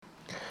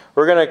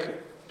We're going to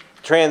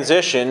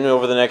transition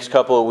over the next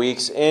couple of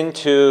weeks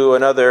into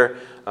another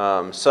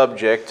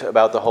subject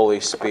about the Holy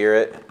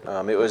Spirit.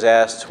 It was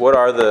asked, what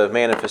are the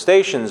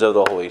manifestations of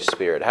the Holy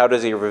Spirit? How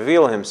does He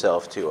reveal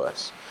Himself to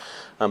us?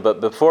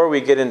 But before we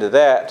get into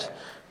that,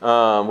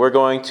 we're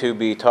going to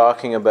be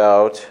talking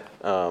about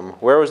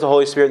where was the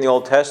Holy Spirit in the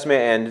Old Testament,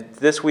 and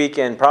this week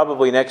and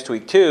probably next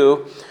week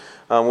too,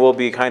 we'll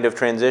be kind of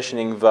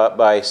transitioning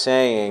by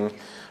saying,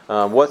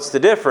 what's the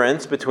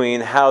difference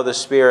between how the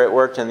Spirit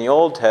worked in the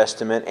Old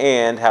Testament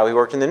and how He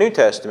worked in the New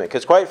Testament?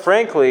 Because quite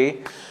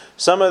frankly,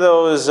 some of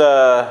those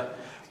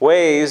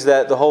ways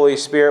that the Holy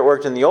Spirit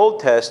worked in the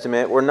Old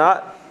Testament were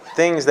not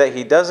things that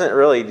He doesn't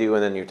really do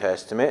in the New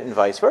Testament, and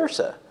vice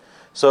versa.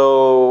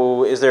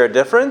 So is there a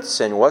difference,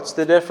 and what's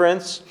the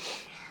difference?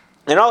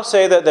 And I'll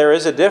say that there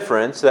is a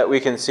difference that we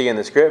can see in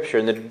the Scripture.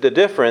 And the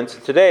difference,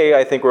 today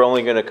I think we're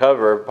only going to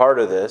cover part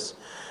of this.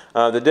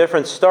 The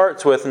difference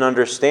starts with an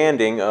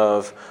understanding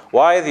of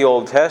why the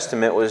Old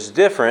Testament was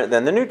different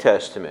than the New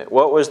Testament.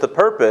 What was the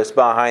purpose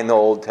behind the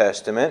Old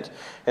Testament?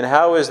 And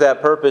how is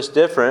that purpose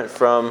different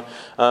from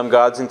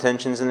God's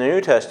intentions in the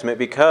New Testament?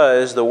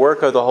 Because the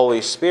work of the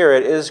Holy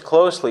Spirit is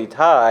closely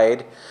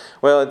tied.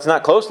 Well, it's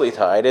not closely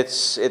tied.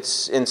 It's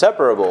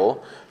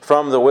inseparable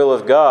from the will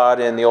of God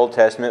in the Old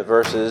Testament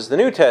versus the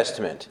New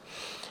Testament.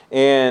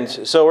 And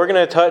so we're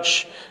going to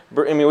touch,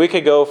 we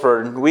could go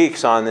for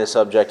weeks on this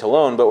subject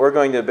alone, but we're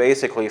going to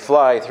basically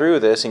fly through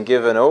this and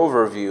give an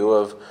overview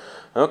of,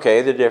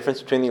 the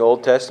difference between the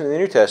Old Testament and the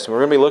New Testament.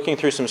 We're going to be looking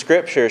through some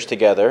scriptures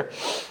together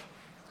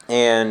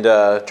and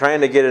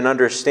trying to get an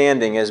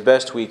understanding as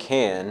best we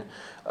can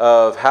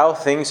of how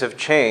things have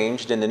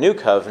changed in the New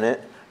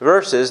Covenant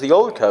versus the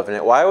Old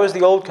Covenant. Why was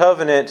the Old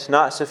Covenant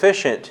not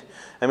sufficient?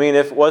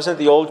 If wasn't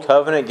the Old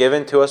Covenant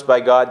given to us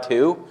by God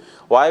too?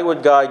 Why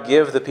would God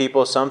give the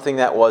people something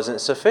that wasn't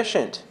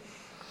sufficient?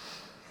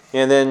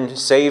 And then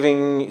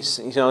saving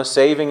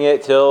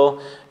it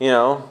till,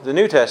 the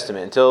New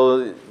Testament,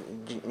 until,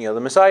 the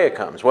Messiah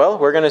comes. Well,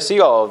 we're going to see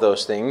all of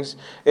those things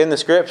in the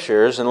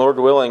Scriptures, and Lord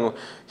willing,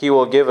 He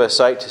will give us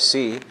sight to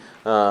see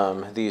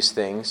these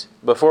things.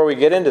 Before we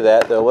get into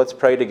that, though, let's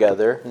pray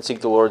together and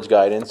seek the Lord's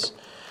guidance.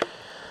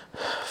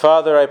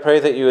 Father, I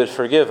pray that You would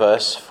forgive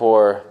us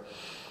for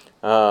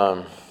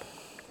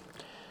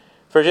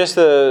just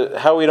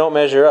how we don't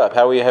measure up,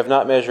 how we have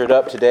not measured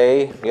up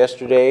today,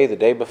 yesterday, the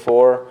day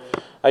before.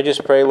 I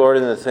just pray, Lord,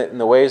 in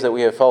the ways that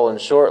we have fallen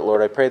short,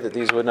 Lord, I pray that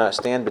these would not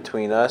stand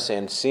between us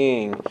and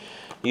seeing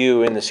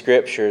You in the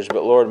Scriptures.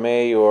 But Lord,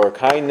 may Your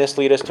kindness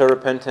lead us to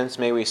repentance.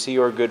 May we see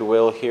Your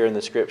goodwill here in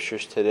the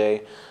Scriptures today.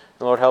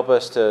 And Lord, help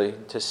us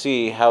to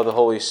see how the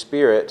Holy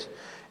Spirit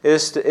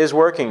is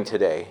working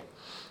today.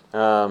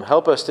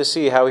 Help us to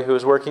see how He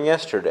was working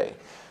yesterday.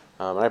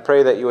 And I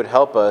pray that You would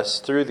help us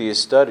through these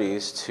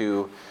studies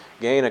to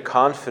gain a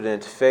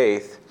confident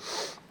faith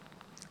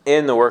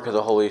in the work of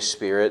the Holy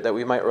Spirit, that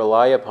we might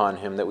rely upon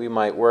Him, that we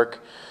might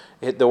work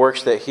the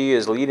works that He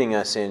is leading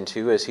us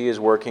into as He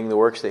is working the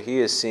works that He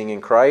is seeing in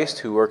Christ,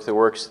 who worked the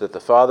works that the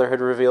Father had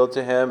revealed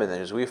to Him, and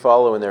then as we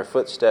follow in their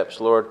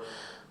footsteps, Lord,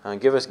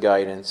 give us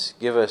guidance,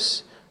 give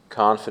us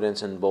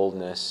confidence and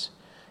boldness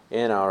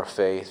in our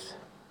faith.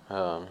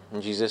 In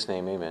Jesus'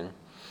 name, amen.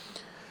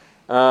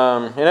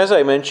 And as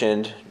I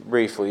mentioned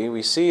briefly,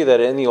 we see that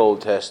in the Old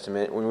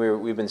Testament, when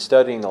we've been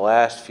studying the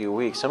last few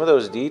weeks, some of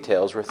those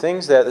details were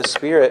things that the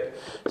Spirit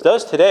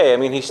does today.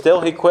 He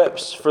still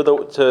equips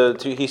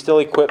He still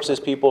equips His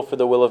people for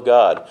the will of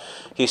God.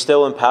 He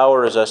still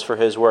empowers us for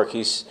His work.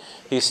 He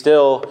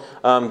still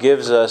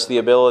gives us the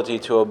ability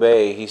to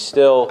obey. He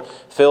still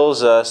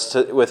fills us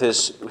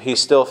He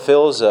still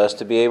fills us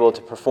to be able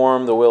to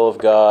perform the will of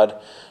God.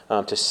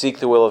 To seek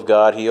the will of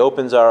God. He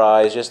opens our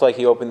eyes, just like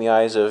He opened the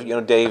eyes of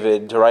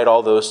David to write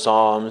all those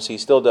psalms. He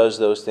still does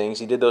those things.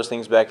 He did those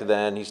things back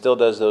then. He still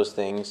does those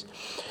things.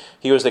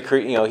 He was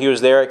He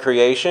was there at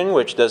creation,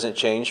 which doesn't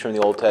change from the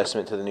Old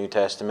Testament to the New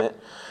Testament.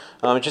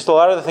 Just a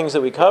lot of the things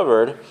that we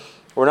covered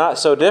were not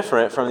so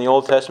different from the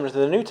Old Testament to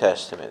the New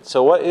Testament.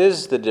 So what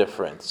is the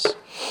difference?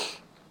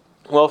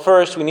 Well,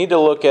 first we need to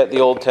look at the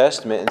Old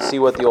Testament and see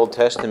what the Old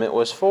Testament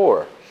was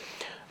for.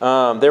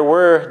 There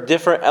were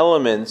different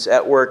elements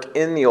at work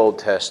in the Old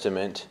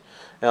Testament,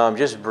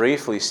 just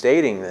briefly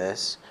stating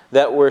this,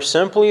 that were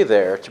simply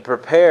there to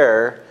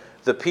prepare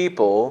the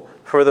people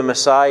for the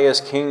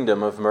Messiah's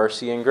kingdom of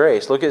mercy and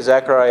grace. Look at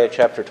Zechariah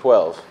chapter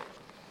 12.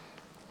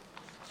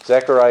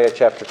 Zechariah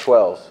chapter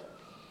 12.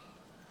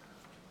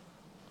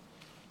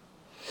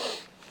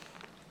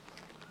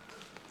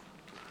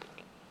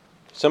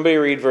 Somebody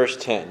read verse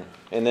 10,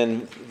 and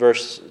then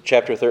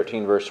chapter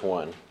 13, verse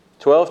 1.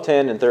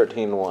 12:10 and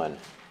 13:1.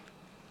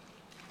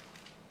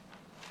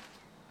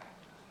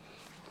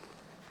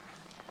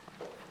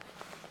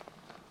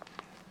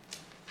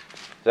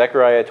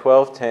 Zechariah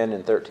 12:10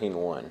 and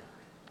 13:1.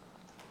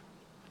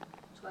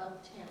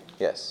 12:10.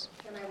 Yes.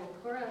 And I will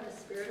pour out a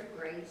spirit of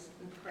grace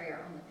and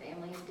prayer on the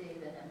family of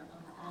David and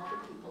on all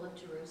the people of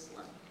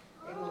Jerusalem.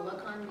 They will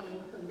look on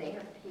me, whom they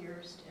have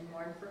pierced, and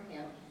mourn for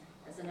him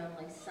as an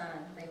only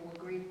son. They will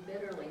grieve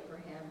bitterly for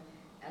him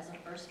as a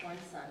firstborn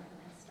son who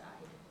has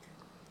died.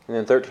 And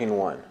then 13:1.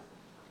 On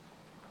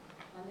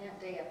that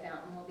day a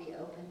fountain will be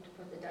opened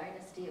for the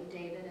dynasty of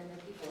David and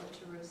the people of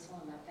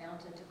Jerusalem, a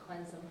fountain to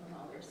cleanse them from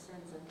all their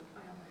sins and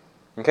defilement.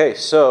 Okay,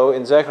 so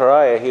in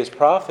Zechariah, he is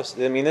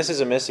prophesying. I mean, this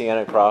is a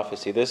messianic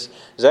prophecy. This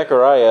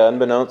Zechariah,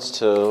 unbeknownst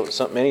to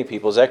many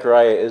people,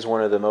 Zechariah is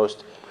one of the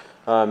most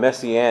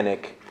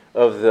messianic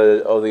of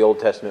the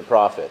Old Testament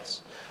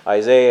prophets.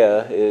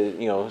 Isaiah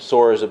is,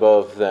 soars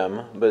above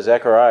them, but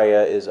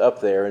Zechariah is up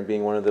there in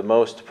being one of the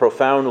most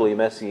profoundly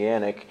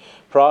messianic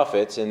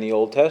prophets in the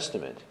Old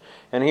Testament.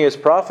 And he is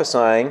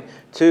prophesying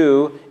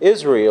to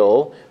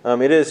Israel.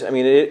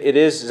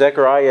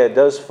 Zechariah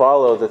does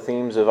follow the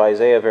themes of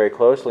Isaiah very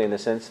closely in the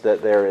sense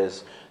that there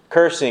is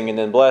cursing and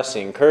then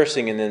blessing,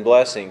 cursing and then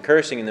blessing,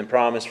 cursing and then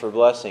promise for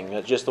blessing.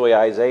 That's just the way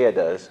Isaiah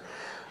does.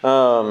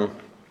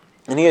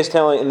 And he is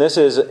telling, and this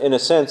is, in a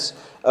sense,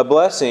 a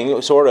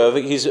blessing, sort of.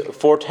 He's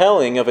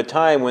foretelling of a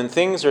time when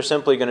things are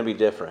simply going to be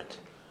different.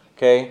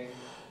 Okay?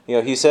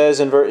 He says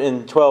in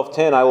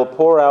 12:10, I will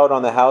pour out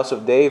on the house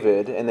of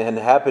David and the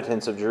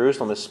inhabitants of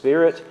Jerusalem a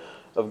spirit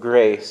of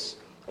grace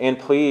and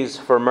pleas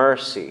for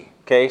mercy.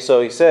 Okay,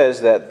 so he says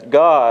that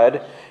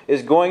God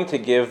is going to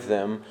give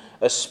them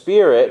a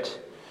spirit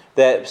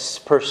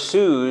that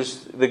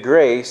pursues the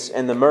grace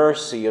and the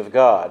mercy of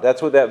God.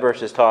 That's what that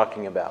verse is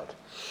talking about.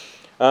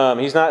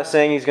 He's not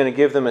saying he's going to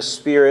give them a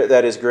spirit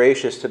that is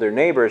gracious to their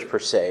neighbors per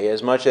se,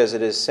 as much as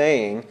it is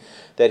saying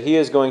that he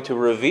is going to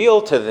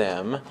reveal to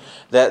them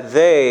that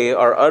they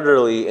are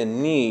utterly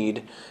in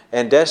need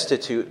and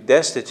destitute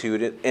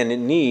and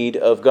in need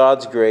of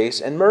God's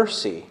grace and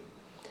mercy.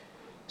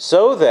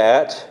 So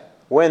that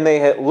when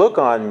they look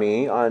on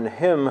me, on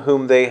him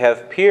whom they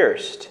have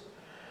pierced,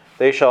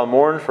 they shall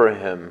mourn for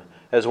him,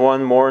 as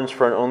one mourns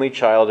for an only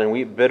child, and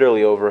weep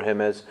bitterly over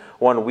him as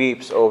one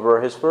weeps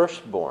over his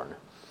firstborn.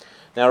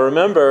 Now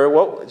remember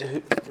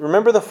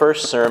the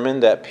first sermon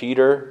that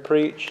Peter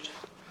preached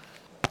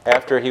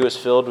after he was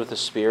filled with the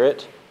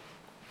Spirit?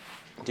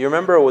 Do you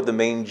remember what the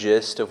main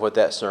gist of what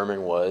that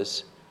sermon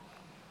was?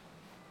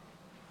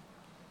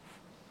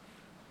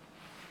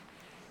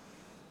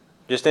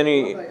 Just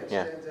any... One thing that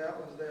stands out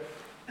was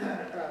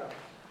that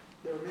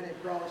there were many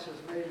promises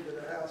made to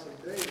the house of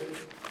David,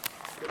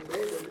 but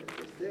David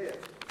is dead.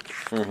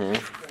 Mm-hmm.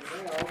 And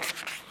now,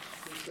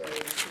 he says, in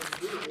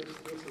Jesus,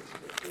 this is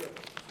fulfilled.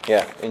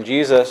 Yeah, in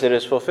Jesus it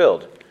is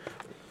fulfilled.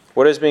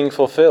 What is being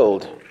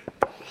fulfilled?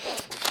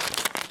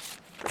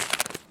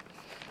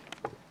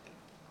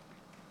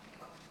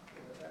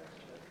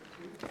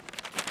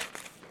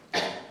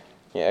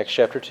 Yeah, Acts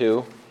chapter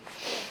 2.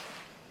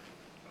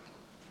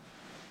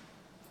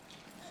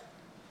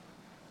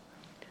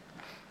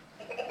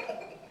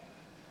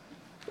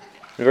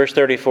 In verse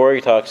 34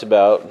 he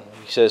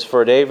says,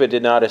 For David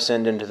did not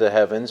ascend into the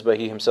heavens, but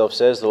he himself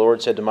says, The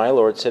Lord said to my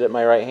Lord, Sit at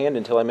my right hand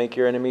until I make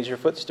your enemies your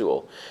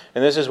footstool.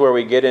 And this is where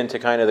we get into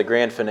kind of the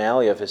grand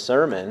finale of his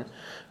sermon,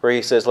 where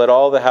he says, Let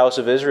all the house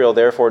of Israel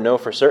therefore know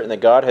for certain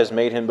that God has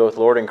made him both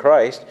Lord and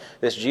Christ,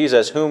 this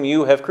Jesus whom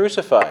you have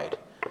crucified.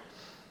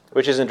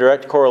 Which is in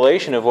direct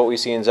correlation of what we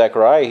see in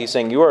Zechariah. He's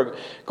saying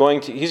he's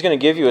going to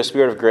give you a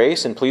spirit of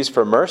grace and pleas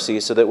for mercy,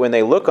 so that when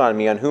they look on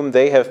me, on whom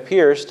they have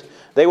pierced,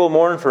 they will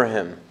mourn for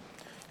him.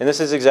 And this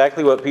is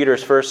exactly what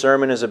Peter's first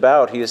sermon is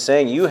about. He is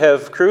saying, you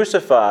have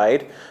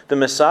crucified the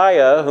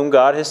Messiah whom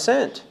God has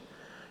sent.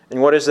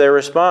 And what is their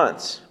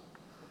response?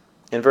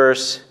 In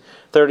verse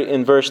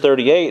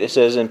 38, it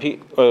says, in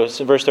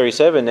verse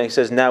 37, it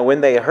says, Now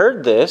when they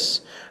heard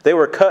this, they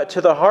were cut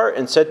to the heart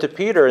and said to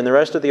Peter and the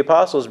rest of the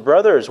apostles,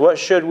 Brothers, what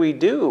should we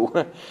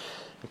do?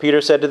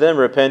 Peter said to them,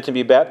 Repent and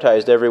be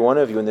baptized, every one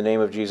of you, in the name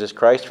of Jesus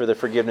Christ for the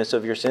forgiveness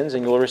of your sins,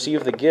 and you will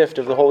receive the gift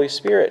of the Holy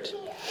Spirit.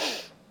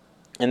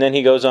 And then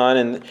he goes on,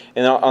 and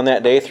on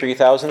that day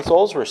 3,000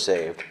 souls were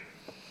saved.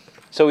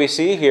 So we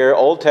see here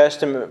Old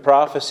Testament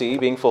prophecy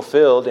being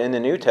fulfilled in the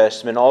New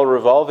Testament, all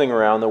revolving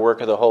around the work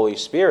of the Holy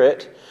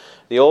Spirit.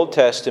 The Old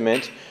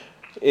Testament,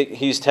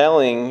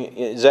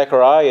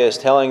 Zechariah is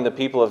telling the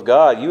people of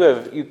God,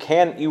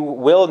 you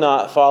will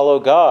not follow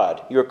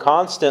God. You're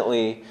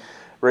constantly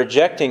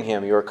rejecting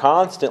him. You're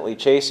constantly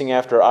chasing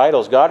after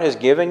idols. God has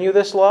given you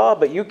this law,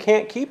 but you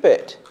can't keep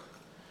it.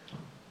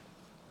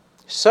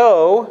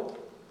 So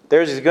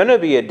there's going to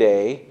be a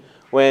day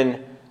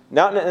when,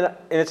 and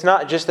it's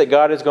not just that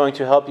God is going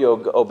to help you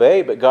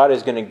obey, but God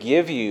is going to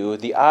give you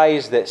the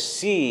eyes that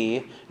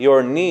see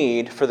your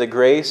need for the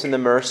grace and the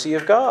mercy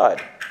of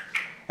God.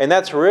 And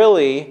that's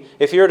really,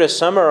 if you were to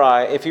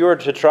summarize, if you were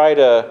to try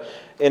to,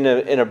 in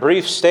a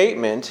brief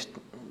statement,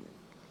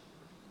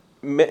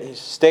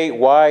 state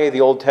why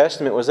the Old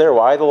Testament was there,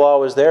 why the law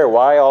was there,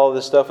 why all of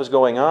this stuff was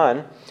going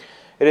on,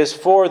 it is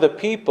for the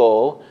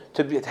people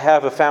to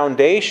have a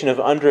foundation of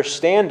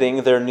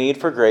understanding their need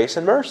for grace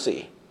and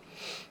mercy.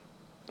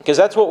 Because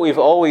that's what we've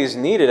always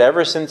needed.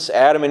 Ever since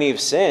Adam and Eve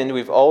sinned,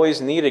 we've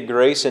always needed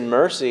grace and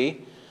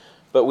mercy,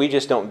 but we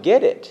just don't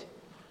get it.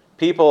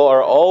 People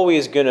are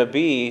always going to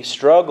be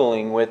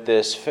struggling with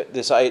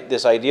this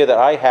idea that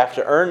I have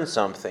to earn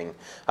something.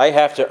 I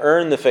have to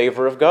earn the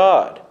favor of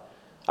God.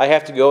 I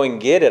have to go and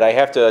get it. I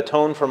have to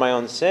atone for my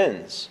own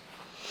sins.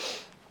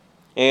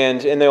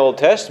 And in the Old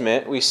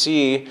Testament, we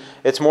see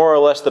it's more or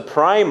less the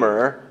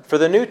primer for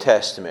the New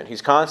Testament.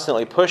 He's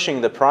constantly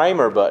pushing the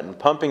primer button,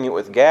 pumping it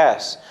with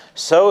gas,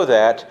 so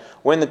that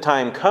when the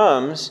time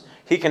comes,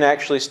 he can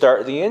actually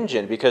start the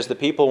engine, because the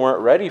people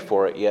weren't ready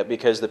for it yet,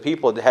 because the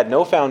people had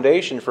no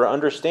foundation for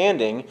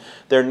understanding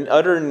their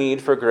utter need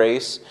for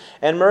grace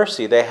and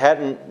mercy. They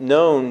hadn't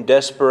known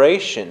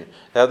desperation,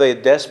 how they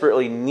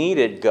desperately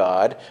needed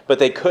God, but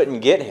they couldn't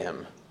get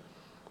Him.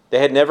 They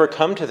had never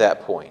come to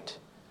that point.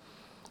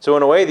 So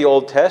in a way, the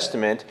Old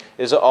Testament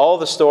is all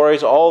the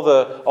stories, all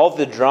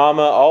the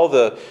drama, all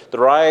the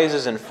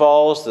rises and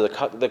falls,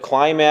 the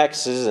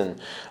climaxes, and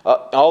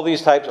all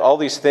these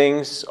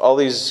things, all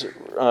these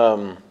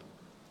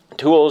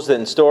tools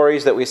and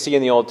stories that we see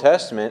in the Old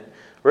Testament.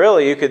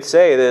 Really, you could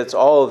say that it's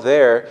all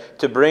there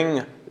to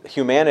bring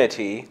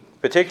humanity,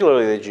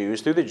 particularly the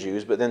Jews, through the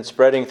Jews, but then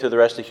spreading through the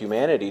rest of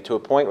humanity to a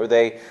point where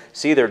they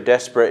see their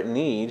desperate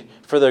need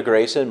for the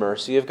grace and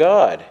mercy of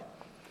God.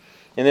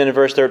 And then in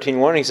verse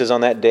 13:1, he says,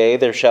 "On that day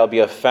there shall be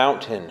a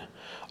fountain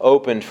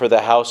opened for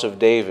the house of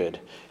David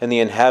and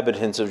the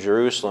inhabitants of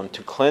Jerusalem,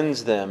 to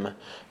cleanse them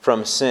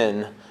from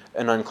sin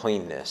and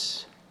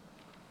uncleanness."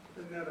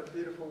 Isn't that a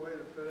beautiful way to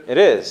put it? It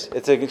is.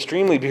 It's an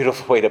extremely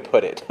beautiful way to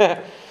put it.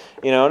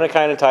 And it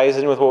kind of ties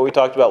in with what we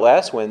talked about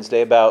last Wednesday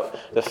about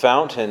the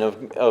fountain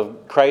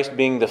of Christ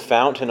being the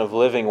fountain of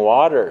living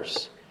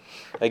waters.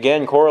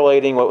 Again,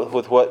 correlating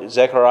with what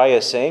Zechariah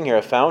is saying here,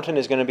 a fountain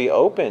is going to be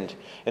opened,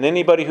 and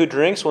anybody who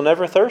drinks will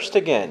never thirst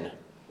again.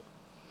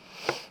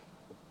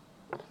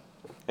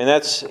 And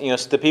that's,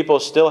 the people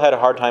still had a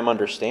hard time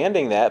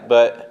understanding that,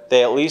 but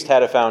they at least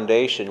had a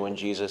foundation when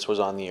Jesus was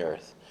on the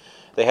earth.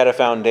 They had a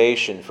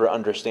foundation for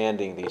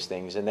understanding these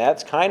things, and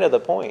that's kind of the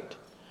point.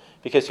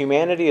 Because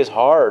humanity is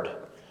hard.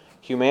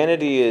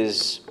 Humanity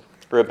is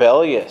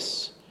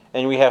rebellious,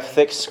 and we have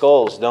thick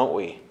skulls, don't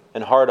we?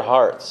 And hard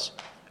hearts.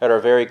 At our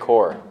very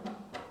core.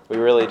 We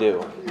really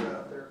do.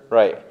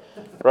 Right.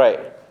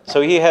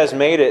 So he has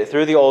made it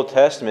through the Old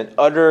Testament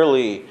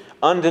utterly,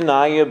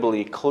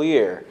 undeniably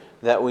clear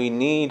that we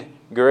need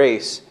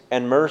grace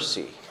and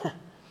mercy.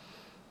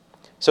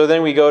 So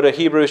then we go to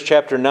Hebrews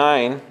chapter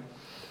 9.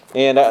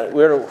 And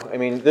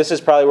this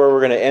is probably where we're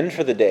going to end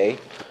for the day,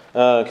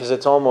 because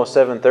it's almost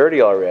 7:30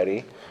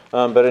 already.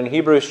 But in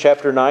Hebrews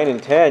chapter 9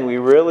 and 10, we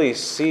really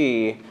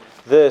see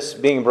this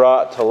being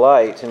brought to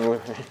light.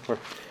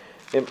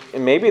 And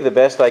maybe the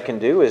best I can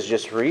do is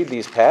just read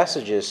these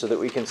passages so that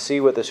we can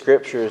see what the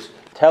Scriptures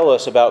tell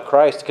us about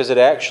Christ, because it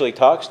actually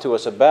talks to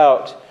us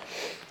about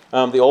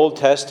the Old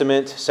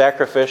Testament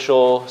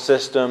sacrificial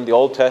system, the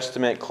Old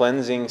Testament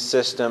cleansing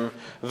system,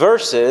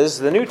 versus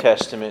the New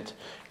Testament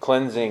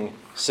cleansing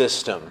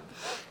system.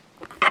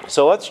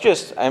 So let's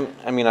just, I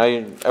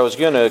was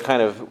going to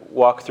kind of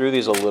walk through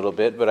these a little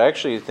bit, but I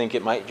actually think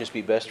it might just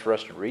be best for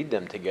us to read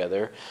them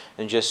together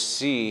and just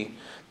see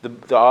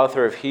the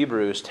author of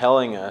Hebrews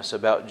telling us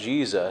about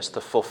Jesus,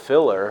 the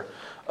fulfiller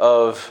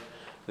of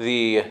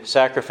the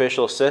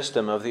sacrificial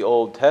system of the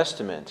Old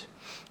Testament,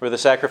 where the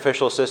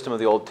sacrificial system of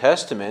the Old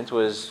Testament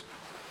was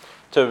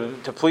to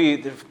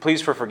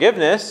please for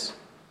forgiveness,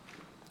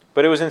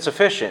 but it was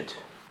insufficient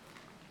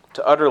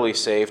to utterly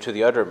save to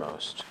the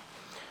uttermost.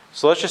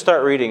 So let's just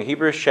start reading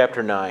Hebrews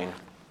chapter 9.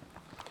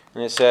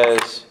 And it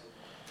says,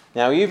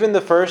 "Now even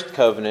the first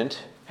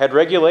covenant had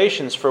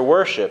regulations for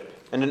worship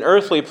and an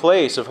earthly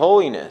place of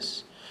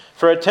holiness.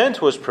 For a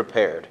tent was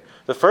prepared,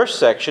 the first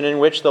section in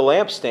which the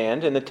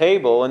lampstand and the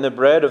table and the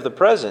bread of the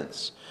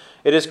presence.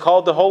 It is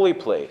called the holy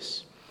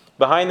place.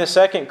 Behind the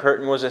second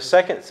curtain was a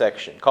second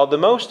section, called the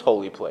most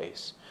holy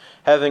place,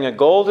 having a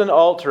golden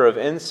altar of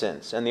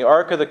incense, and the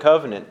ark of the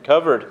covenant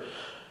covered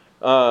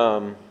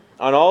on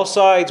all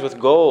sides with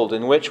gold,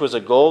 in which was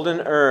a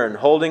golden urn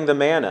holding the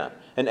manna,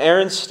 and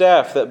Aaron's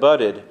staff that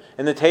budded,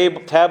 and the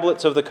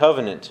tablets of the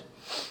covenant.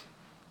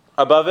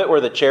 Above it were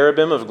the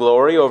cherubim of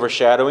glory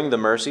overshadowing the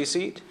mercy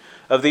seat.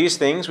 Of these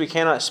things we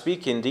cannot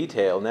speak in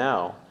detail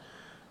now.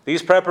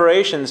 These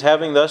preparations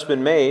having thus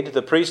been made,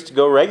 the priests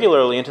go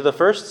regularly into the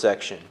first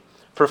section,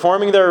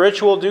 performing their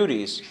ritual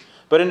duties.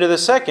 But into the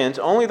second,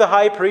 only the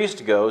high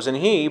priest goes, and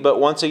he but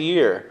once a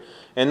year,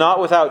 and not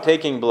without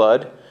taking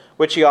blood,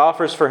 which he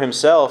offers for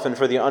himself and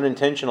for the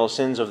unintentional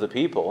sins of the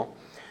people.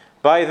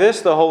 By this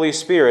the Holy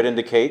Spirit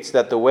indicates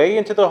that the way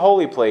into the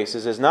holy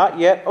places is not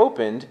yet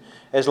opened,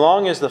 as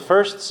long as the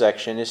first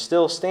section is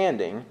still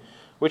standing,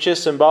 which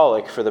is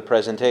symbolic for the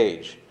present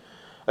age.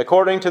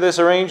 According to this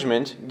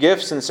arrangement,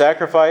 gifts and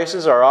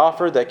sacrifices are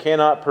offered that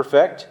cannot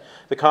perfect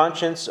the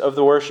conscience of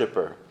the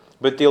worshiper,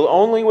 but deal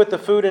only with the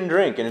food and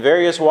drink and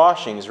various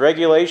washings,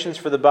 regulations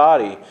for the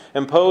body,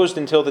 imposed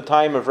until the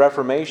time of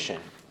Reformation.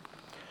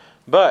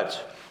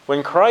 But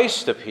when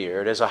Christ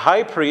appeared as a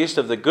high priest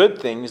of the good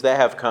things that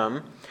have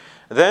come,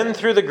 then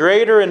through the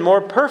greater and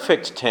more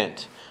perfect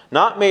tent,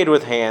 not made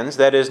with hands,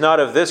 that is, not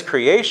of this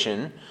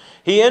creation,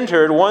 he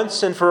entered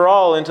once and for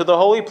all into the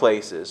holy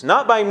places,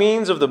 not by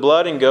means of the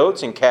blood and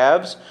goats and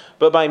calves,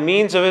 but by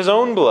means of his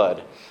own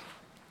blood,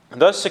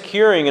 thus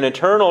securing an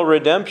eternal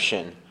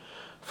redemption.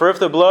 For if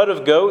the blood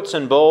of goats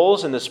and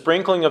bulls and the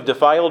sprinkling of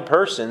defiled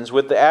persons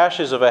with the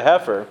ashes of a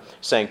heifer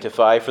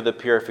sanctify for the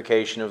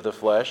purification of the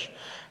flesh,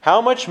 how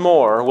much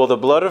more will the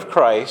blood of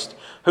Christ,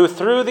 who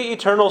through the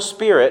eternal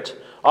Spirit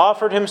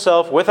offered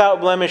himself without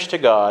blemish to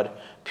God,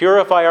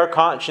 purify our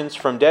conscience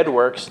from dead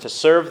works to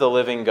serve the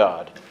living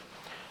God?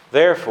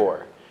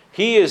 Therefore,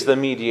 he is the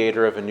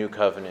mediator of a new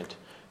covenant,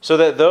 so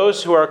that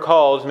those who are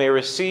called may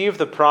receive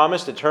the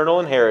promised eternal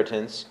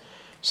inheritance,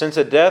 since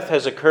a death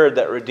has occurred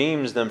that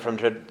redeems them from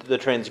the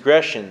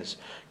transgressions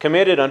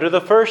committed under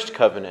the first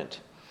covenant.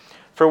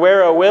 For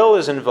where a will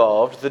is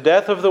involved, the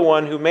death of the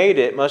one who made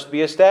it must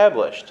be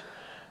established.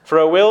 For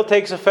a will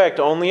takes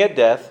effect only at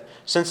death,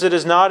 since it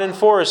is not in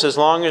force as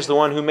long as the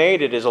one who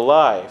made it is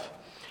alive.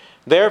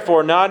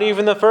 Therefore, not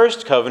even the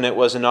first covenant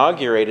was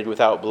inaugurated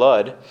without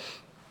blood.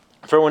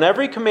 For when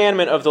every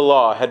commandment of the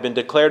law had been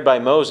declared by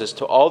Moses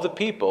to all the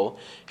people,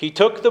 he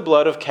took the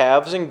blood of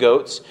calves and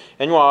goats,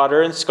 and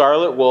water, and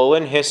scarlet wool,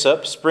 and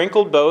hyssop,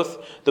 sprinkled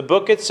both the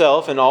book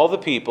itself and all the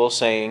people,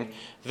 saying,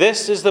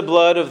 "This is the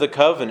blood of the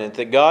covenant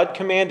that God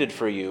commanded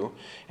for you."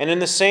 And in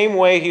the same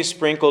way he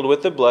sprinkled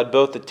with the blood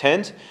both the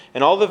tent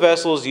and all the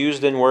vessels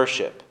used in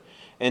worship.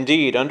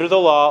 Indeed, under the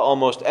law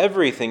almost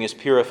everything is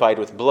purified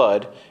with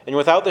blood, and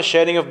without the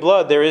shedding of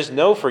blood there is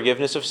no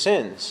forgiveness of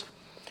sins.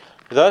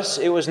 Thus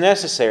it was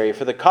necessary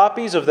for the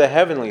copies of the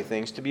heavenly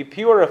things to be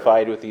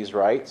purified with these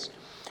rites,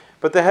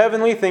 but the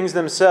heavenly things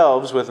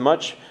themselves with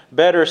much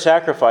better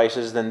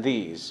sacrifices than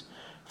these.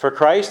 For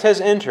Christ has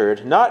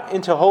entered not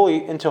into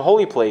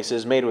holy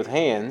places made with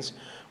hands,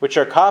 which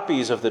are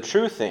copies of the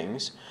true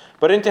things,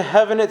 but into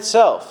heaven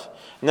itself,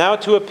 now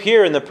to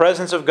appear in the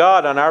presence of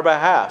God on our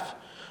behalf.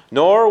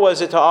 Nor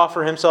was it to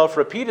offer himself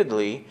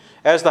repeatedly,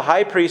 as the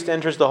high priest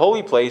enters the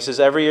holy places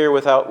every year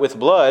with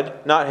blood,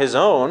 not his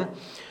own,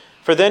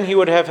 for then he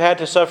would have had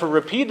to suffer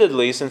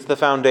repeatedly since the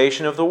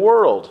foundation of the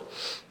world.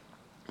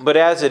 But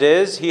as it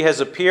is, he has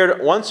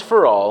appeared once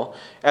for all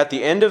at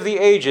the end of the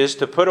ages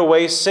to put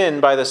away sin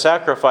by the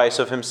sacrifice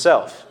of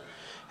himself.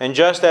 And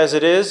just as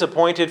it is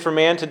appointed for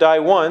man to die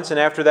once, and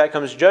after that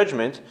comes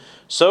judgment,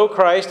 so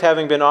Christ,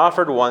 having been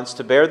offered once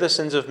to bear the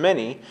sins of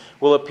many,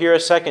 will appear a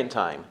second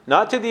time,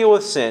 not to deal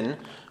with sin,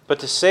 but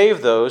to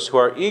save those who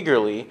are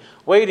eagerly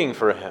waiting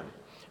for him.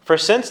 For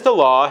since the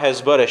law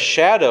has but a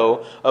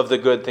shadow of the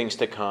good things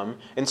to come,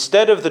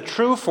 instead of the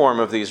true form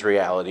of these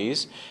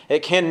realities,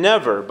 it can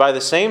never, by the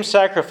same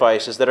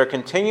sacrifices that are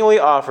continually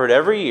offered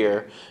every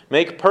year,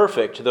 make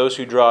perfect those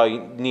who draw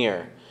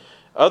near.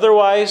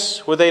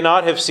 Otherwise, would they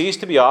not have ceased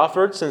to be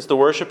offered, since the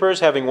worshippers,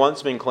 having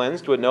once been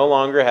cleansed, would no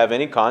longer have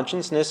any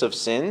consciousness of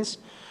sins?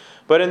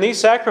 But in these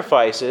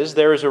sacrifices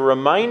there is a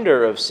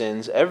reminder of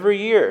sins every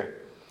year.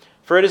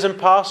 For it is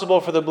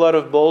impossible for the blood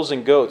of bulls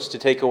and goats to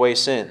take away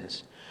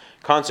sins.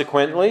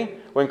 Consequently,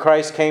 when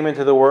Christ came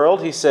into the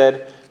world, he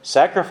said,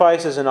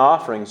 "Sacrifices and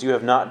offerings you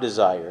have not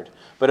desired,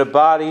 but a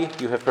body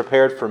you have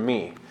prepared for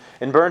me.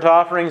 In burnt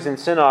offerings and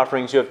sin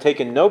offerings you have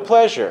taken no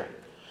pleasure."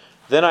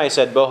 Then I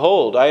said,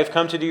 "Behold, I have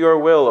come to do your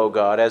will, O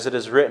God, as it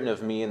is written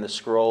of me in the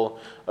scroll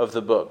of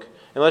the book."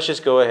 And let's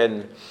just go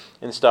ahead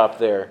and stop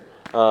there.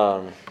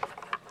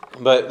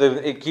 But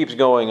it keeps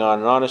going on.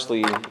 And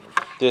honestly,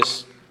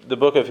 the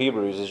book of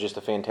Hebrews is just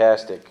a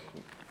fantastic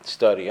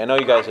study. I know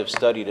you guys have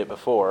studied it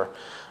before.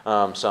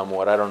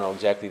 Somewhat. I don't know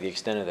exactly the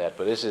extent of that,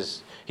 but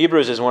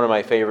Hebrews is one of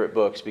my favorite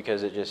books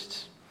because it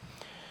just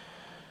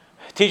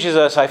teaches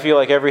us, I feel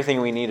like, everything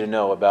we need to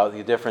know about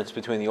the difference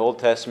between the Old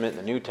Testament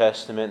and the New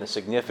Testament, the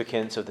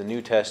significance of the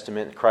New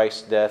Testament,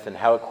 Christ's death, and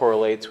how it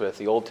correlates with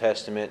the Old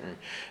Testament and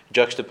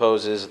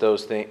juxtaposes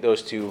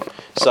those two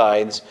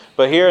sides.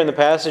 But here in the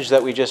passage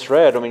that we just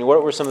read,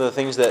 what were some of the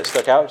things that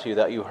stuck out to you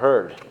that you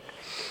heard?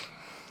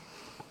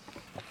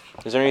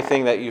 Is there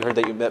anything that you heard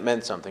that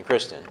meant something?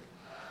 Kristen?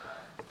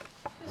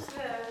 Just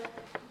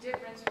the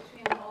difference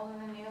between the old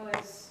and the new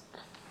is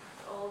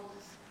the old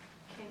is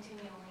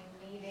continually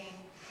needing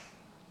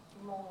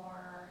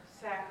more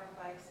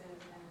sacrifices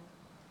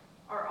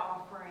or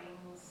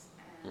offerings,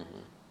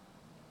 and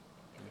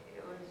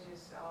it was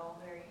just all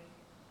very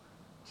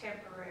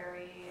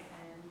temporary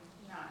and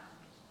not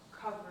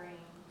covering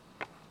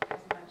as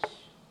much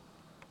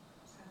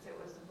since it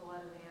was the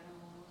blood of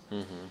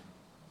animals.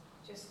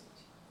 Just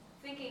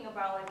thinking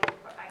about, like,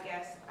 I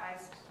guess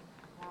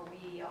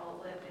we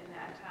all lived in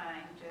that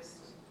time, just,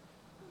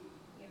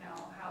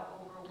 how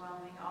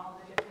overwhelming all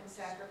the different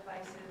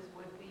sacrifices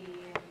would be,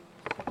 and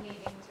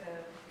needing to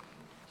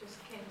just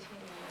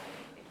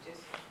continually,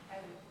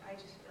 I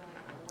just feel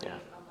like the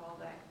weight of all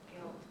that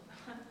guilt.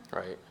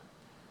 Right.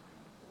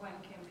 When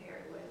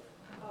compared with,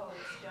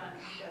 it's done,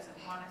 he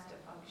doesn't want us to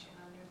function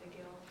under the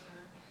guilt,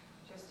 or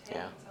just,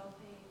 hey, it's all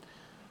paid.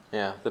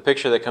 Yeah, the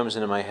picture that comes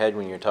into my head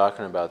when you're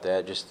talking about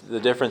that, just the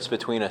difference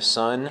between a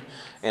sun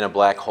and a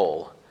black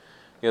hole.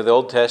 The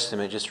Old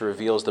Testament just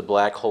reveals the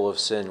black hole of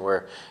sin,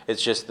 where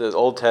it's just the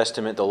Old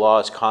Testament, the law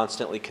is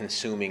constantly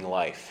consuming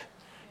life,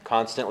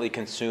 constantly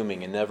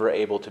consuming and never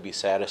able to be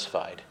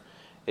satisfied.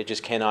 It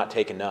just cannot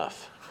take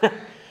enough.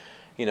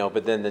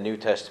 But then the New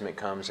Testament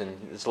comes,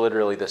 and it's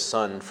literally the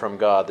Son from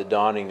God, the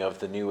dawning of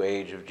the new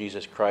age of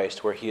Jesus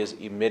Christ, where he is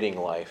emitting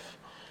life,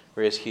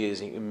 whereas he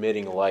is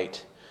emitting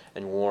light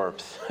and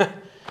warmth,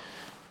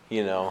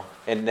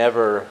 and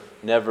never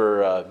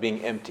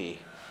being empty,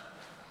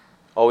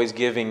 always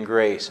giving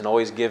grace and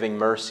always giving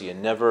mercy,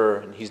 and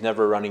he's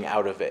never running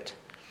out of it.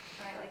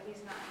 Right, like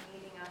he's not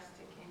needing us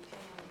to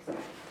continually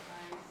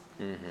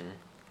sacrifice,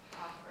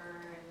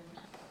 offer, and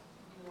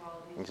do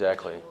all these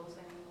Exactly. rituals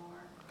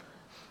anymore.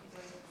 He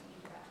doesn't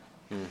need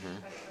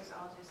that. But it was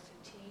all just to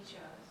teach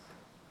us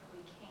that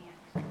we can't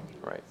do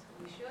Right. this.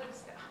 We should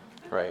stop.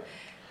 Right.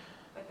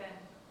 But then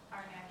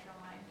our natural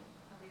mind,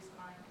 at least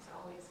mine, is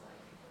always like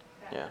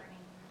that Yeah.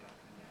 burning.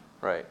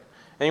 Right.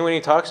 And when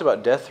he talks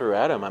about death through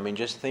Adam,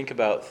 just think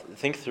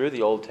through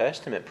the Old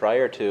Testament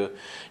prior to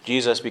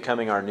Jesus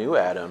becoming our new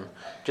Adam.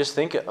 Just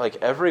think like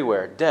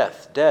everywhere,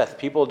 death,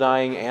 people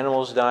dying,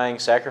 animals dying,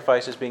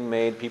 sacrifices being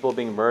made, people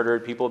being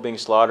murdered, people being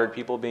slaughtered,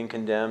 people being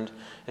condemned.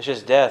 It's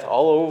just death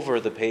all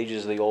over the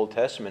pages of the Old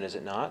Testament, is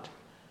it not?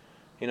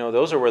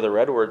 Those are where the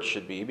red words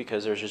should be,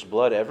 because there's just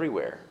blood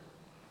everywhere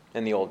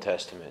in the Old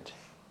Testament.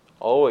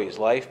 Always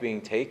life being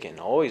taken,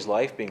 always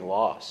life being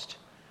lost.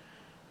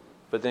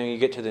 But then you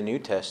get to the New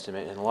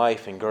Testament, and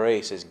life and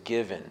grace is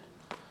given.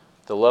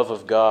 The love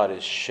of God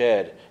is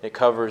shed. It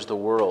covers the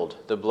world.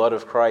 The blood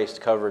of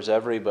Christ covers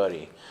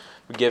everybody,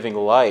 giving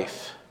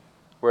life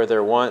where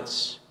there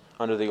once,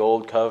 under the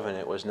old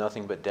covenant, was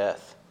nothing but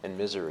death and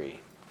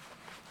misery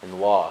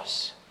and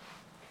loss.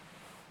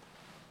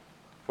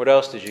 What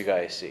else did you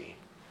guys see?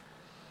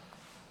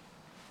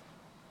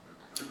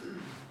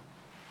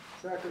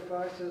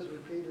 Sacrifices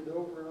repeated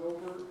over and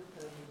over,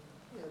 and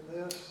in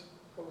this,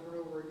 over and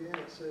over again,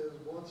 it says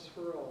once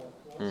for all,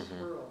 once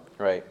for all.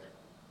 Right.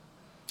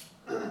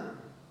 So,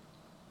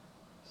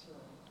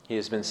 He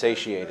has been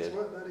satiated.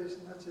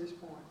 That's his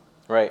point.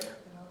 Right.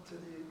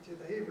 To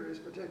the Hebrews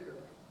particularly.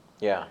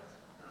 Yeah.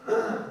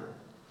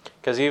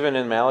 Because even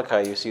in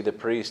Malachi, you see the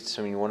priests.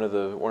 One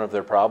of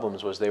their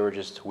problems was they were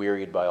just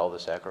wearied by all the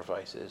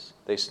sacrifices.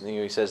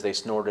 He says they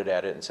snorted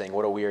at it and saying,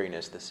 "What a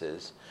weariness this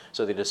is!"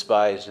 So they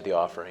despised the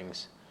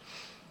offerings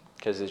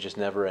because it just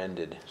never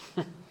ended.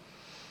 And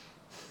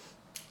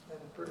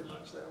pretty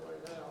much that way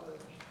now.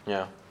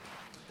 Yeah.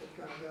 They've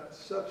kind of got a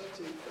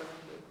substitute thing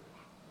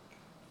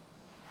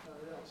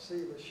that they don't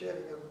see the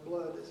shedding of the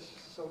blood is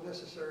so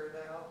necessary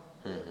now.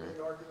 Big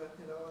argument,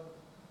 and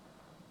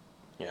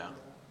Yeah.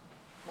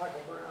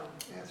 Michael Brown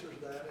answers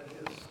that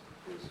in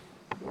his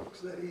books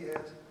that he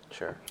has.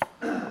 Sure.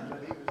 That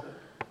he was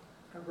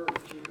a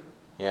converted Jew.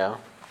 Yeah.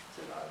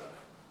 Said I was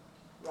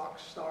a rock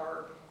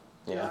star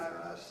guy Yeah.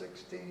 when I was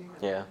 16.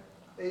 Yeah.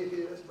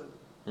 Atheist, but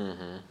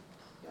Mm-hmm.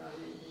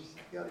 he's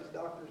got his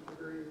doctor's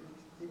degree.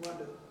 He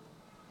wanted to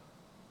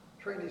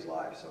train his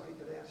life so he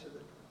could answer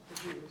the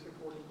Jews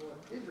according to what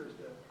Hebrews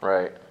did.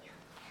 Right.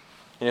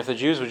 And if the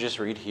Jews would just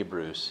read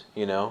Hebrews,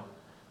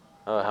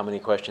 how many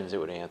questions it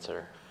would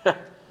answer. And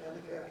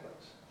the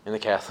Catholics. And the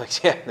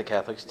Catholics, yeah, the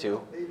Catholics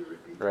too. They need to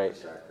repeat Right. the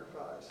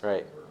sacrifice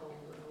Right. over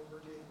and over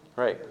again.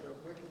 Right. It's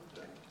a wicked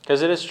thing.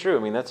 Because it is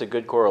true. That's a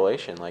good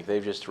correlation. Like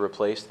they've just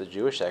replaced the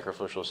Jewish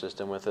sacrificial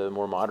system with a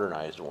more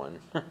modernized one.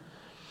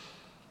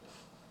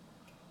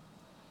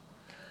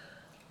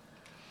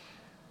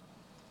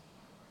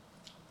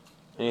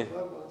 Any-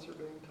 Loved ones are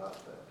being taught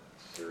that.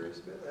 That's serious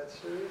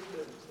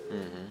business.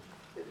 Mhm.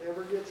 It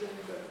never gets any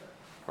better.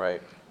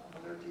 Right,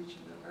 When they're teaching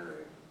them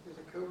Mary is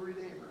a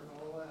co-redeemer and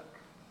all that,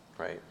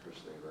 right.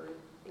 which they very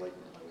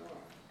blatantly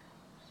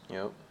are.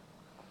 Yep.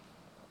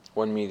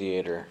 One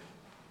mediator.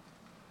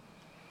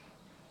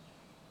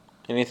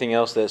 Anything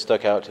else that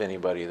stuck out to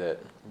anybody that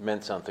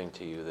meant something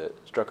to you,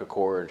 that struck a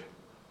chord?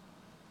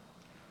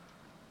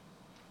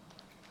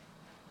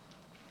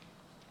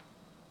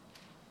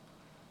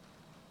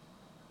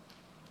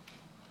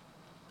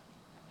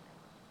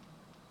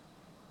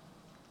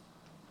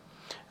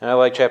 And I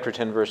like chapter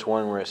 10, verse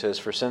 1, where it says,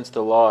 "For since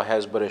the law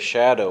has but a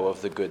shadow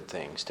of the good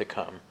things to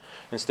come,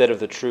 instead of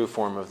the true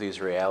form of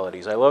these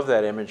realities." I love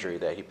that imagery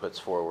that he puts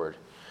forward.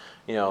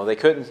 They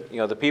couldn't,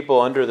 the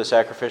people under the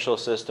sacrificial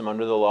system,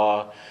 under the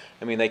law,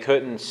 they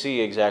couldn't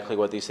see exactly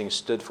what these things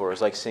stood for.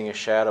 It's like seeing a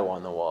shadow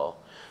on the wall.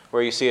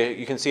 Where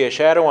you can see a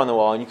shadow on the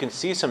wall, and you can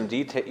see some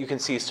detail. You can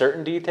see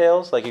certain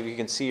details, like if you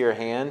can see your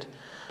hand,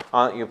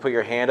 you put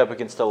your hand up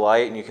against the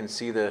light, and you can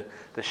see the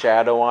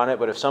shadow on it.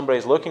 But if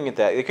somebody's looking at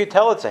that, you could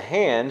tell it's a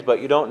hand, but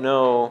you don't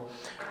know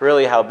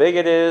really how big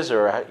it is,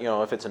 or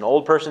if it's an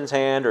old person's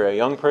hand, or a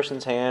young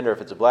person's hand, or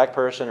if it's a black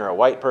person or a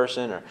white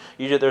person. Or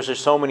there's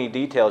just so many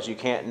details you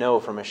can't know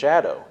from a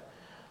shadow.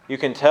 You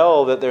can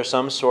tell that there's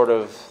some sort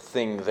of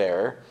thing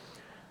there,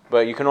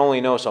 but you can only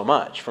know so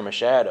much from a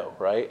shadow,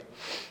 right?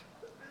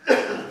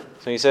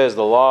 So he says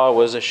the law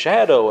was a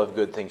shadow of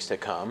good things to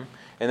come.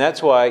 And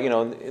that's why,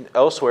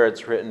 elsewhere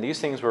it's written,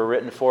 these things were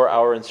written for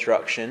our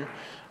instruction,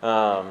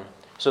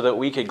 so that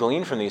we could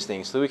glean from these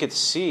things, so that we could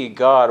see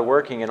God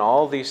working in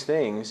all these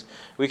things.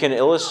 We can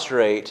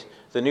illustrate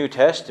the New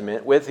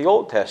Testament with the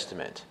Old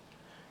Testament.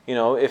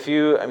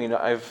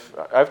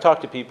 I've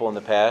talked to people in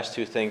the past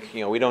who think,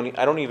 I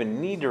don't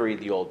even need to read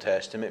the Old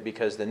Testament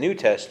because the New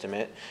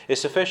Testament is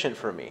sufficient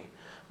for me.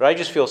 But I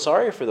just feel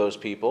sorry for those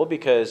people,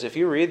 because if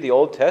you read the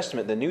Old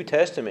Testament, the New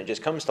Testament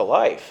just comes to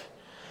life.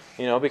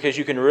 Because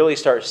you can really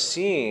start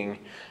seeing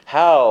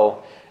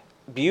how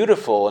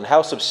beautiful and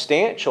how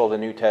substantial the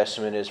New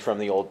Testament is from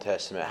the Old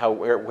Testament,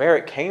 where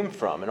it came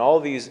from, and all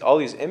these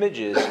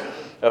images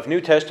of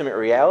New Testament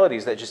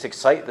realities that just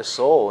excite the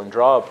soul and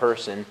draw a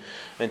person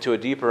into a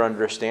deeper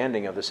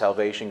understanding of the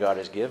salvation God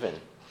has given.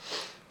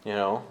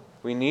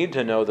 We need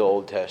to know the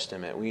Old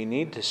Testament. We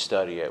need to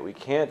study it. We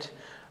can't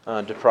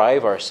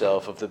deprive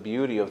ourselves of the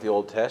beauty of the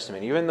Old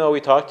Testament. Even though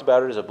we talked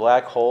about it as a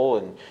black hole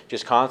and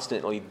just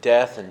constantly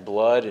death and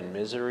blood and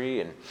misery,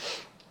 and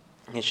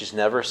it's just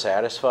never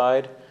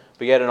satisfied.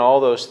 But yet in all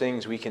those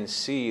things we can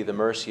see the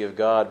mercy of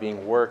God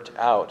being worked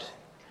out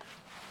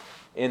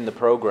in the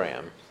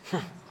program.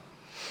 It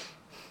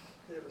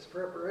was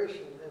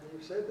preparation, and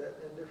you said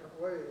that in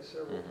different ways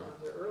several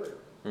times earlier.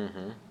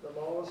 Mm-hmm. The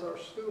law is our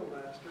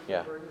schoolmaster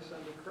Yeah. to bring us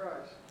unto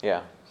Christ.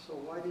 Yeah. So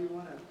why do you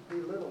want to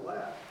belittle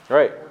that?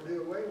 Right. Or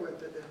do away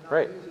with it and not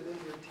Right. use it in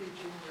your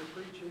teaching, your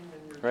preaching,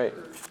 and your Right.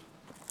 church?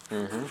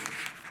 Mm-hmm.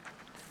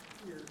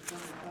 You're going to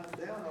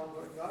come down on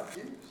what God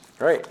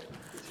used. Right.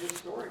 It's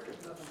historic,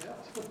 if nothing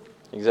else.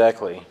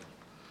 Exactly.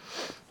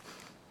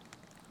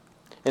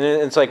 And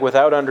it's like,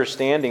 without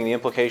understanding the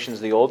implications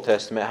of the Old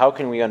Testament, how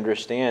can we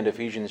understand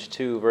Ephesians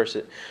 2, verse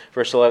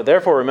 11?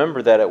 Therefore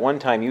remember that at one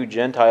time you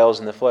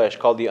Gentiles in the flesh,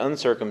 called the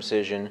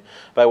uncircumcision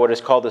by what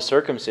is called the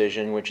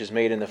circumcision, which is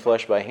made in the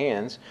flesh by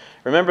hands,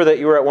 remember that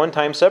you were at one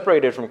time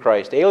separated from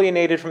Christ,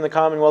 alienated from the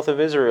commonwealth of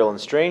Israel, and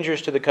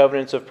strangers to the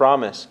covenants of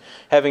promise,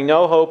 having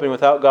no hope and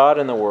without God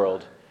in the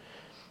world.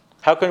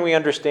 How can we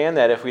understand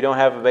that if we don't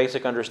have a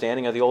basic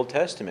understanding of the Old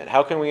Testament?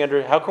 How can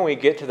we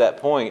get to that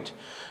point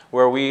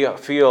where we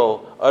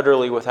feel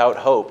utterly without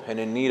hope and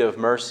in need of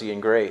mercy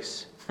and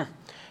grace?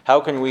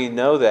 How can we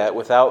know that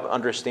without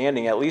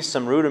understanding at least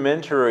some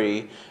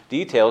rudimentary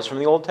details from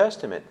the Old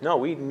Testament? No,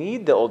 we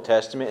need the Old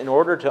Testament in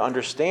order to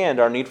understand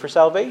our need for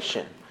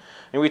salvation.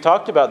 And we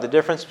talked about the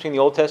difference between the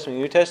Old Testament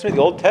and the New Testament.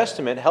 The Old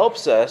Testament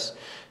helps us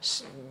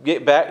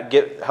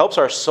helps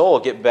our soul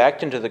get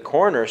backed into the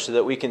corner so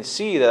that we can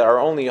see that our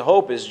only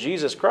hope is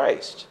Jesus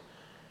Christ.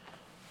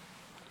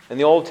 And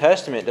the Old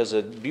Testament does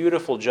a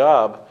beautiful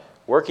job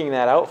working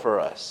that out for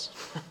us,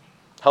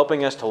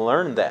 helping us to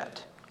learn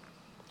that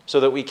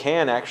so that we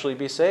can actually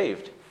be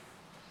saved.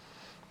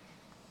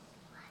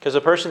 Because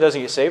a person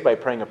doesn't get saved by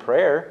praying a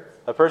prayer.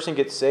 A person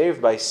gets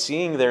saved by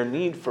seeing their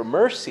need for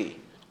mercy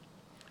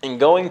and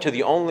going to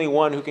the only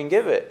one who can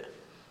give it.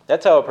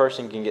 That's how a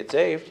person can get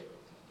saved.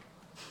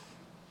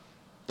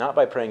 Not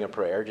by praying a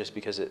prayer just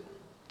because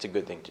it's a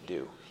good thing to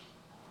do.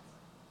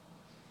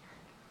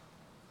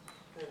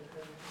 And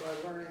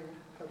by learning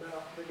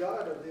about the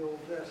God of the Old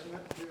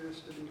Testament, who is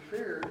to be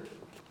feared,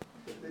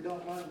 if they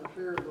don't learn the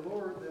fear of the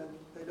Lord, then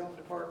they don't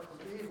depart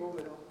from evil,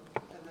 and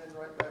then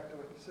right back to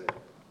what you said.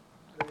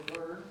 They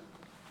learn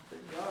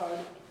that God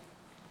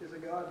is a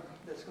God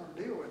that's going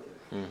to deal with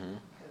you. Mm-hmm.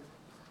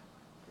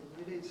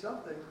 And you need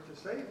something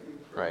to save you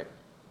from Right.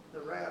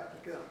 the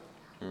wrath to come.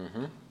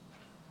 Mm-hmm.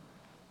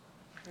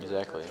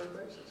 Exactly. That's our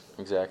basis.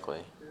 Exactly.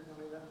 You're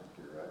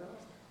right on.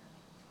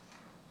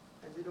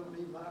 And you don't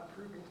need my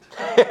approval.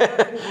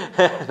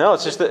 No,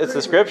 it's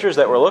the scriptures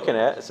that we're looking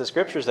at. It's the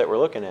scriptures that we're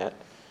looking at.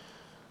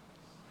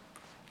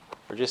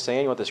 We're just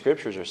saying what the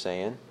scriptures are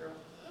saying.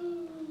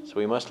 So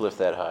we must lift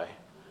that high.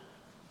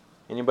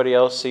 Anybody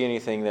else see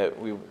anything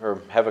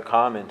or have a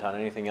comment on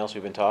anything else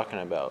we've been talking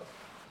about?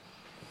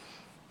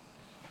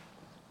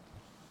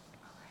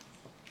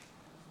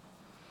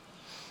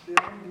 It's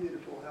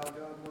beautiful how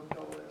God worked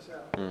all this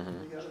out.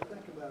 Mm-hmm. You got to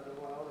think about it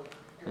a while to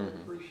really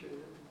appreciate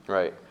it.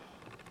 Right.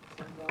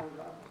 Sometimes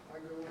I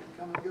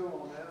come and go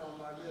on that, on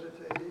my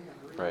meditating and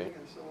reading Right.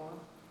 and so on.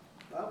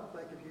 I don't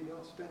think if you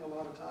don't spend a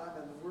lot of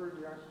time in the Word,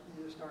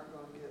 you just aren't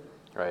going to get it.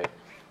 Right.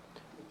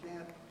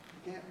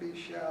 You can't be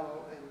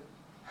shallow, and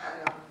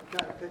I'm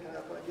kind of picking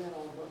up again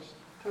on what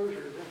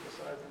Tozer is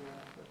emphasizing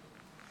that.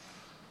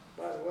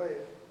 But by the way,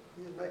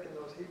 he's making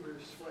those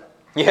Hebrews sweat.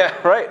 Yeah,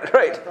 right.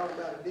 I talk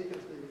about a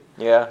deacon's duty.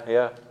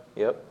 Yeah,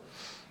 yep.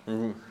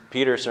 Mm-hmm.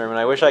 Peter's sermon.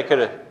 I wish I could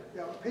have.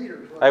 Yeah,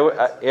 Peter's.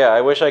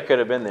 I wish I could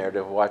have been there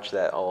to watch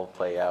that all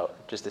play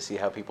out, just to see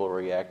how people were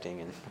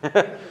reacting. And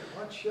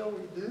What shall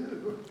we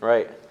do?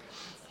 right.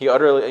 He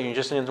utterly,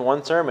 just in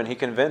one sermon, he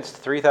convinced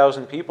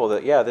 3,000 people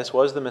that, this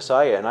was the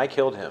Messiah, and I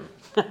killed him.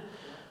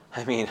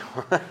 I mean,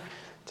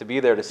 to be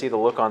there to see the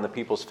look on the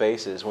people's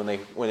faces when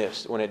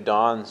it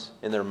dawns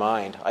in their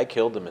mind, I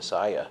killed the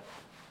Messiah.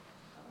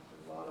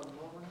 A lot of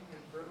mourning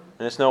and groaning.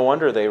 And it's no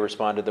wonder they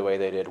responded the way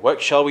they did.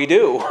 What shall we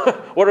do?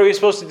 What are we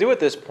supposed to do at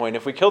this point?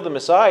 If we killed the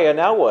Messiah,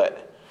 now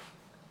what?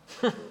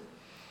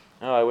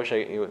 I wish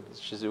it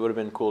would have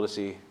been cool to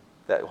see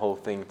that whole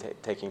thing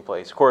taking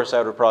place. Of course, I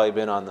would have probably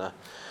been on the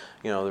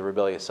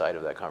rebellious side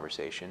of that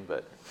conversation,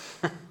 but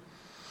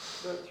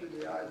But through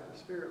the eyes of the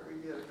Spirit, we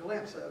get a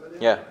glimpse of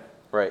it. yeah,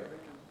 right.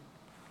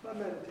 By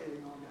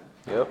meditating on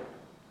that. Yep.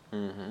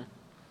 Mm-hmm.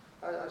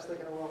 I was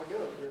thinking a while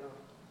ago,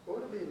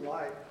 what would it be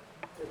like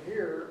to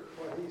hear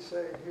what he's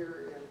saying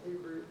here in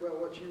Hebrew, well,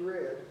 what you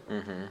read,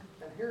 Mm-hmm.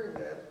 and hearing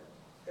that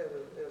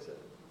as a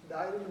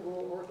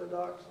dyed-in-the-wool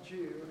Orthodox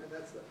Jew, and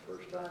that's the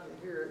first time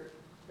you hear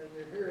it, and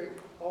you're hearing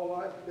all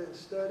I've been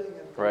studying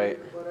and Right.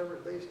 whatever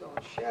based on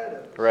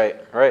shadows.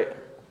 Right, right,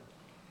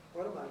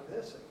 What am I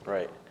missing?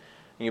 right.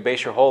 And you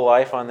base your whole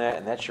life on that,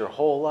 and that's your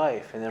whole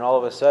life. And then all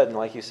of a sudden,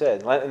 like you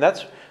said, and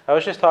I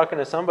was just talking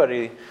to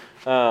somebody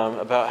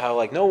about how,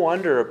 like, no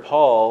wonder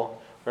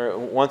Paul, or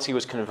once he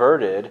was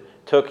converted,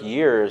 took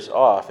years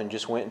off and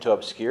just went into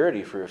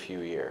obscurity for a few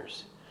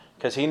years.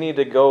 Because he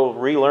needed to go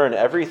relearn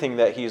everything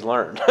that he's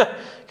learned.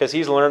 Because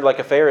he's learned like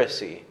a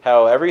Pharisee,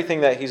 how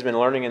everything that he's been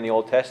learning in the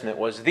Old Testament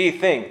was the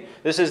thing.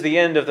 This is the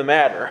end of the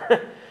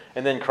matter.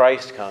 And then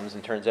Christ comes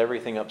and turns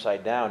everything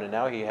upside down, and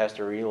now he has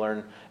to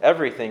relearn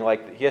everything.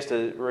 Like, he has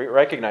to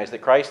recognize that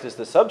Christ is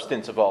the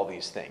substance of all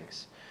these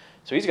things.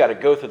 So he's got to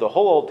go through the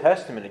whole Old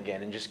Testament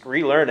again and just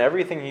relearn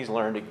everything he's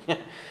learned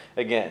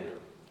again.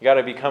 You got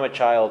to become a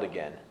child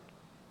again.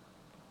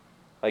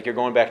 Like you're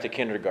going back to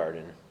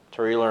kindergarten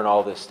to relearn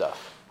all this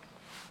stuff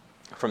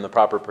from the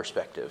proper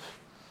perspective.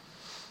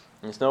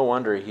 And it's no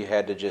wonder he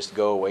had to just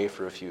go away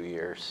for a few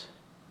years,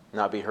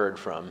 not be heard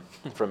from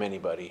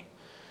anybody.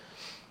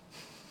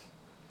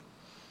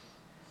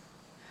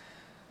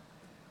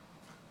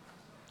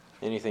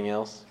 Anything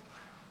else?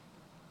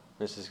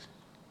 It's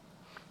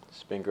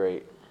been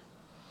great.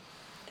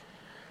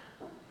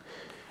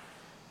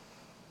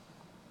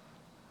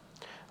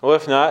 Well,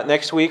 if not,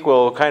 next week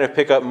we'll kind of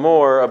pick up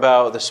more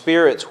about the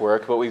Spirit's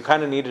work, but we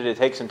kind of needed to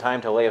take some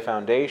time to lay a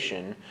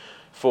foundation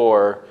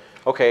for,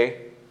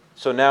 okay,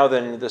 so now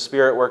then the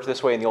Spirit worked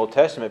this way in the Old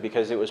Testament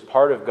because it was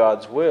part of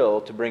God's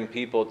will to bring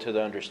people to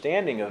the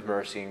understanding of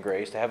mercy and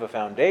grace, to have a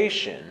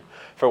foundation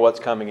for what's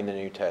coming in the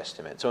New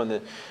Testament. So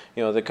in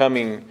the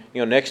coming,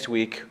 next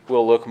week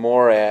we'll look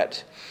more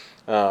at,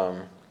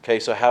 okay,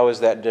 so how is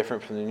that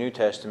different from the New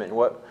Testament? And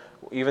what,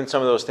 even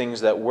some of those things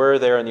that were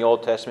there in the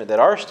Old Testament that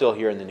are still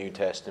here in the New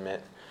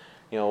Testament,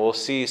 we'll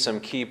see some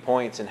key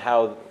points in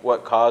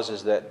what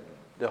causes that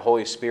the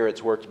Holy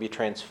Spirit's work to be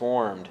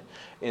transformed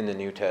in the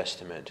New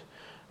Testament.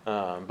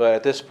 But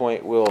at this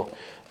point, we'll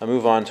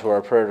move on to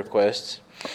our prayer requests.